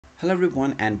Hello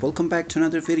everyone and welcome back to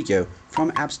another video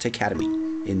from Apps Academy.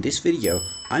 In this video,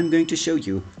 I'm going to show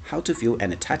you how to view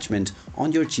an attachment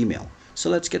on your Gmail. So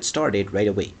let's get started right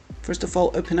away. First of all,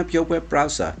 open up your web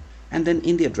browser and then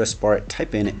in the address bar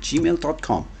type in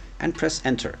gmail.com and press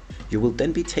enter. You will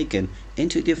then be taken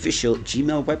into the official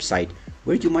Gmail website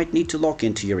where you might need to log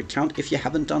into your account if you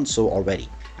haven't done so already.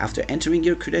 After entering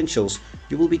your credentials,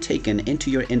 you will be taken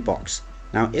into your inbox.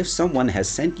 Now if someone has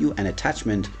sent you an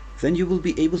attachment, then you will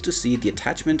be able to see the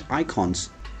attachment icons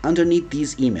underneath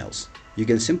these emails. You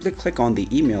can simply click on the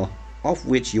email of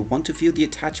which you want to view the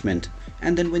attachment,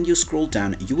 and then when you scroll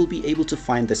down you will be able to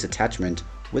find this attachment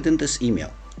within this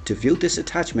email. To view this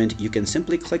attachment you can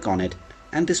simply click on it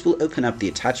and this will open up the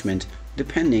attachment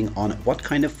depending on what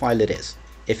kind of file it is.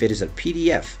 If it is a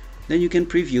PDF, then you can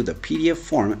preview the PDF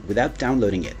form without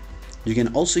downloading it. You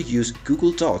can also use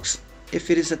Google Docs if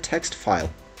it is a text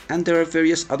file, and there are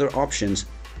various other options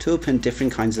to open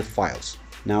different kinds of files.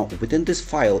 Now within this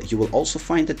file you will also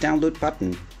find the download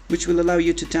button which will allow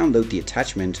you to download the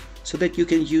attachment so that you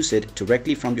can use it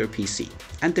directly from your PC.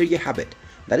 And there you have it.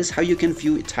 That is how you can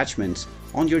view attachments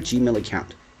on your Gmail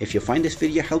account. If you find this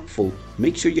video helpful,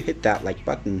 make sure you hit that like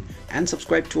button and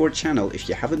subscribe to our channel if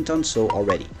you haven't done so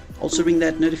already. Also ring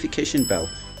that notification bell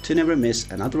to never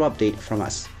miss another update from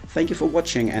us. Thank you for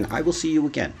watching and I will see you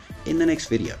again in the next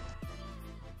video.